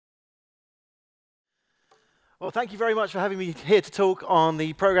Well, thank you very much for having me here to talk on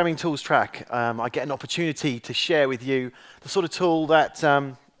the programming tools track. I get an opportunity to share with you the sort of tool that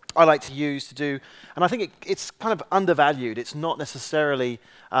I like to use to do, and I think it's kind of undervalued. It's not necessarily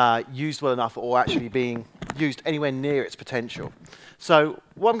used well enough or actually being used anywhere near its potential. So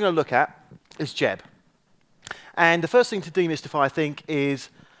what I'm going to look at is GEB. And the first thing to demystify, I think, is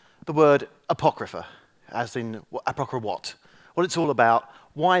the word Apocrypha, as in Apocrypha what it's all about,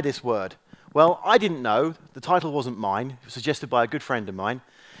 why this word. Well, I didn't know. The title wasn't mine. It was suggested by a good friend of mine.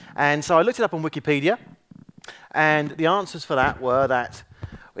 And so I looked it up on Wikipedia, and the answers for that were that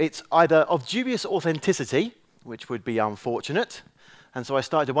it's either of dubious authenticity, which would be unfortunate, and so I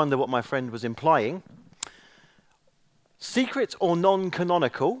started to wonder what my friend was implying. Secret or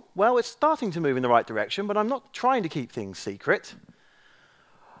non-canonical. Well, it's starting to move in the right direction, but I'm not trying to keep things secret.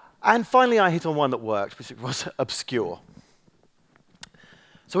 And finally, I hit on one that worked, which was obscure.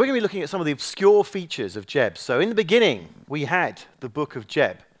 So we're going to be looking at some of the obscure features of GEB. So in the beginning, we had the book of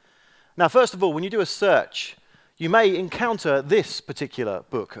GEB. Now, first of all, when you do a search, you may encounter this particular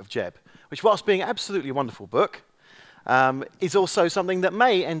book of GEB, which, whilst being absolutely a wonderful book, is also something that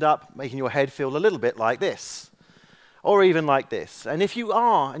may end up making your head feel a little bit like this, or even like this. And if you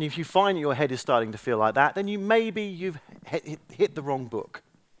find that your head is starting to feel like that, then you've hit the wrong book.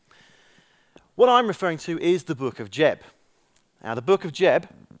 What I'm referring to is the book of GEB. Now, the book of GEB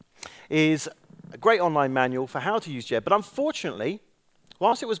is a great online manual for how to use GEB, but unfortunately,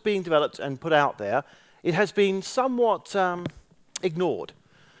 whilst it was being developed and put out there, it has been somewhat ignored.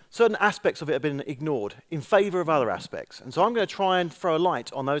 Certain aspects of it have been ignored in favor of other aspects. And so I'm going to try and throw a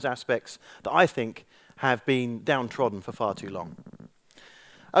light on those aspects that I think have been downtrodden for far too long.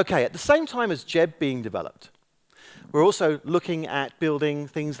 Okay, at the same time as GEB being developed, we're also looking at building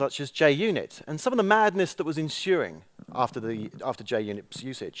things such as JUnit and some of the madness that was ensuing after JUnit's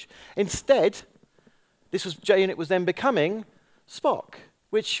usage. Instead, JUnit was then becoming Spock,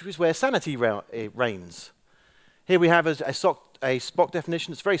 which is where sanity reigns. Here we have a Spock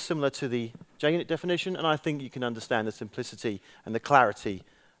definition that's very similar to the JUnit definition, and I think you can understand the simplicity and the clarity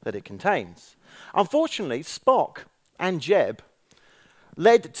that it contains. Unfortunately, Spock and GEB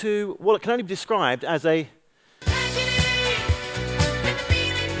led to what can only be described as a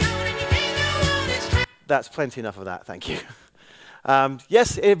That's plenty enough of that, thank you.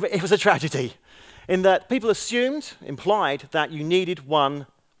 Yes, it was a tragedy, in that people implied that you needed one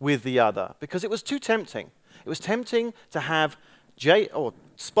with the other, because it was too tempting. It was tempting to have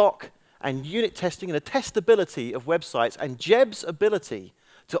Spock and unit testing and the testability of websites and GEB's ability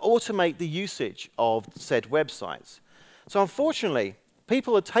to automate the usage of said websites. So unfortunately,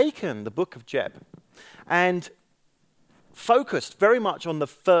 people had taken the book of GEB and focused very much on the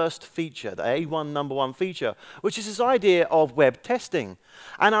first feature, the number one feature, which is this idea of web testing.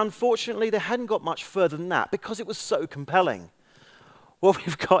 And unfortunately, they hadn't got much further than that because it was so compelling. What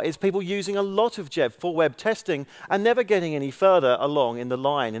we've got is people using a lot of GEB for web testing and never getting any further along in the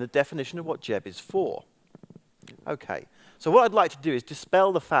line in the definition of what GEB is for. Okay, so what I'd like to do is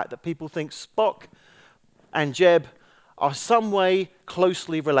dispel the fact that people think Spock and GEB are some way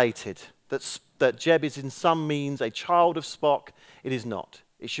closely related, that GEB is in some means a child of Spock. It is not.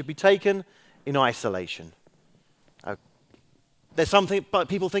 It should be taken in isolation. Okay. There's something, but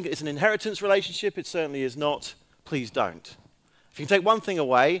people think it's an inheritance relationship. It certainly is not. Please don't. If you can take one thing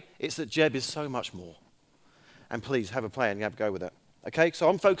away, it's that GEB is so much more. And please have a play and have a go with it. Okay, so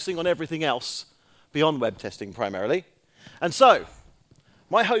I'm focusing on everything else beyond web testing primarily. And so,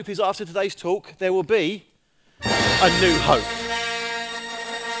 my hope is after today's talk, there will be a new hope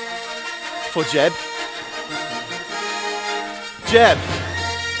for GEB. GEB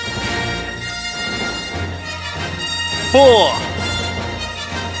for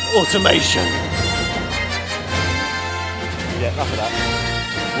automation. Yeah, enough of that.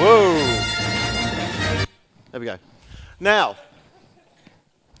 Whoa. There we go. Now,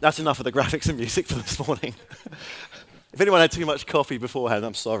 that's enough of the graphics and music for this morning. If anyone had too much coffee beforehand,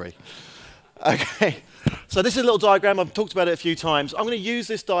 I'm sorry. Okay. So this is a little diagram. I've talked about it a few times. I'm going to use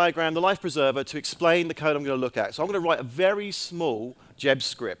this diagram, the life preserver, to explain the code I'm going to look at. So I'm going to write a very small GEB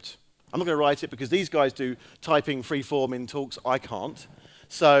script. I'm not going to write it because these guys do typing freeform in talks. I can't.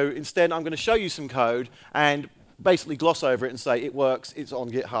 So instead, I'm going to show you some code and basically gloss over it and say, it works, it's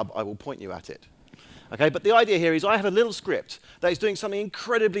on GitHub, I will point you at it. Okay, but the idea here is I have a little script that is doing something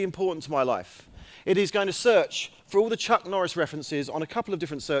incredibly important to my life. It is going to search for all the Chuck Norris references on a couple of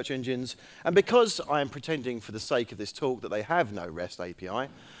different search engines, and because I am pretending for the sake of this talk that they have no REST API,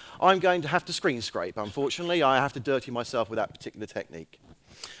 I'm going to have to screen scrape. Unfortunately, I have to dirty myself with that particular technique.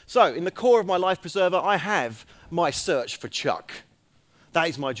 So, in the core of my life preserver, I have my search for Chuck. That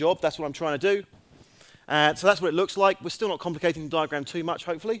is my job, that's what I'm trying to do. So that's what it looks like. We're still not complicating the diagram too much,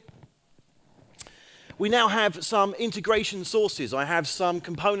 hopefully. We now have some integration sources. I have some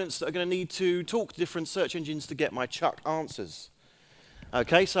components that are going to need to talk to different search engines to get my Chuck answers.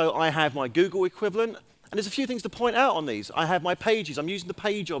 Okay, so I have my Google equivalent, and there's a few things to point out on these. I have my pages. I'm using the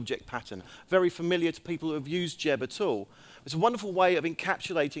page object pattern, very familiar to people who have used Geb at all. It's a wonderful way of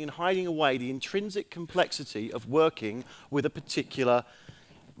encapsulating and hiding away the intrinsic complexity of working with a particular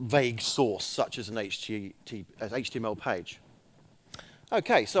vague source, such as an HTML page.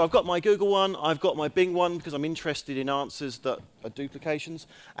 Okay, so I've got my Google one, I've got my Bing one, because I'm interested in answers that are duplications,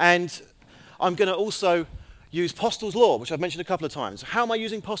 and I'm going to also use Postel's law, which I've mentioned a couple of times. How am I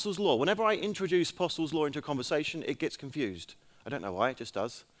using Postel's law? Whenever I introduce Postel's law into a conversation, it gets confused. I don't know why, it just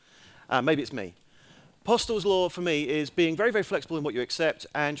does. Maybe it's me. Postel's law for me is being very, very flexible in what you accept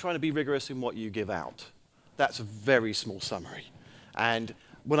and trying to be rigorous in what you give out. That's a very small summary. And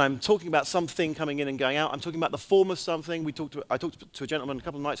when I'm talking about something coming in and going out, I'm talking about the form of something. I talked to a gentleman a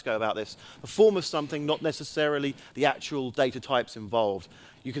couple of nights ago about this. The form of something, not necessarily the actual data types involved.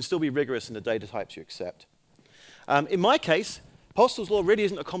 You can still be rigorous in the data types you accept. In my case, Postel's law really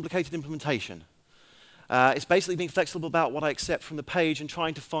isn't a complicated implementation. It's basically being flexible about what I accept from the page and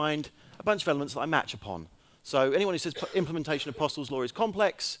trying to find a bunch of elements that I match upon. So anyone who says implementation of Postel's law is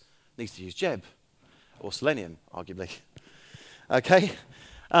complex needs to use Geb, or Selenium, arguably. Okay,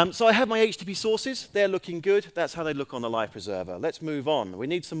 so I have my HTTP sources. They're looking good. That's how they look on the live preserver. Let's move on. We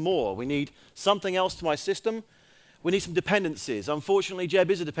need some more. We need something else to my system. We need some dependencies. Unfortunately,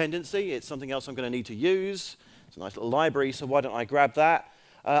 Geb is a dependency. It's something else I'm going to need to use. It's a nice little library, so why don't I grab that?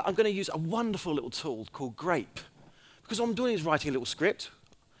 I'm going to use a wonderful little tool called Grape. Because what I'm doing is writing a little script.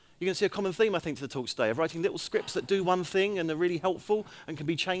 You're going to see a common theme, I think, to the talk today, of writing little scripts that do one thing and they're really helpful and can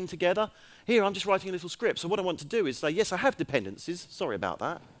be chained together. Here, I'm just writing a little script. So what I want to do is say, yes, I have dependencies. Sorry about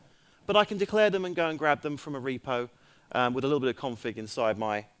that. But I can declare them and go and grab them from a repo with a little bit of config inside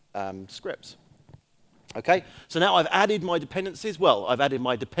my scripts. Okay, so now I've added my dependencies. Well, I've added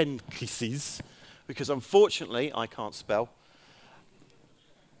my dependencies because, unfortunately, I can't spell.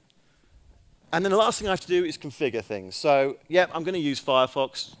 And then the last thing I have to do is configure things. So, yeah, I'm going to use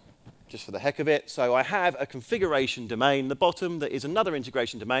Firefox just for the heck of it. So I have a configuration domain. The bottom that is another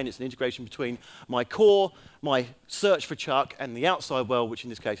integration domain. It's an integration between my core, my search for Chuck, and the outside world, which in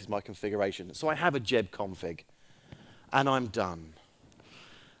this case is my configuration. So I have a Geb config, and I'm done.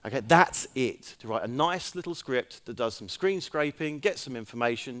 Okay, that's it, to write a nice little script that does some screen scraping, gets some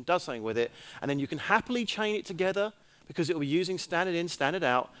information, does something with it, and then you can happily chain it together because it will be using standard in, standard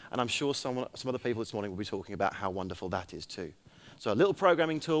out, and I'm sure some other people this morning will be talking about how wonderful that is too. So a little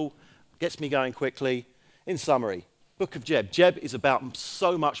programming tool gets me going quickly. In summary, Book of Geb. Geb is about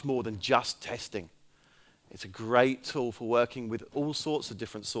so much more than just testing. It's a great tool for working with all sorts of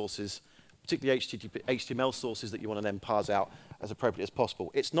different sources, particularly HTML sources that you want to then parse out as appropriately as possible.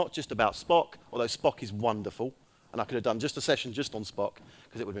 It's not just about Spock, although Spock is wonderful, and I could have done just a session just on Spock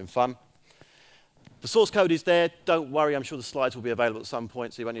because it would have been fun. The source code is there. Don't worry, I'm sure the slides will be available at some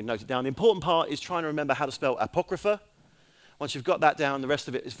point, so you won't need to note it down. The important part is trying to remember how to spell Apocrypha. Once you've got that down, the rest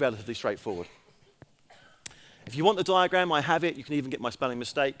of it is relatively straightforward. If you want the diagram, I have it. You can even get my spelling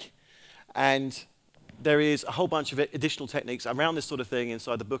mistake. And there is a whole bunch of additional techniques around this sort of thing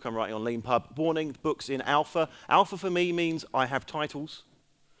inside the book I'm writing on LeanPub. Warning, the book's in alpha. Alpha for me means I have titles.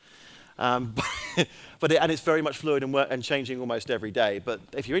 And it's very much fluid and changing almost every day. But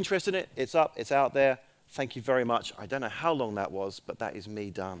if you're interested in it, it's up, it's out there. Thank you very much. I don't know how long that was, but that is me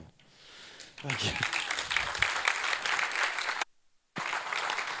done. Thank you.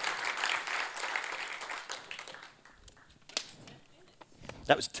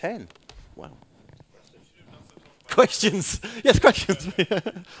 That was 10. Wow. Questions? Yes, questions.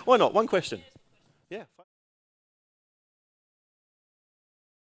 Why not? One question. Yeah.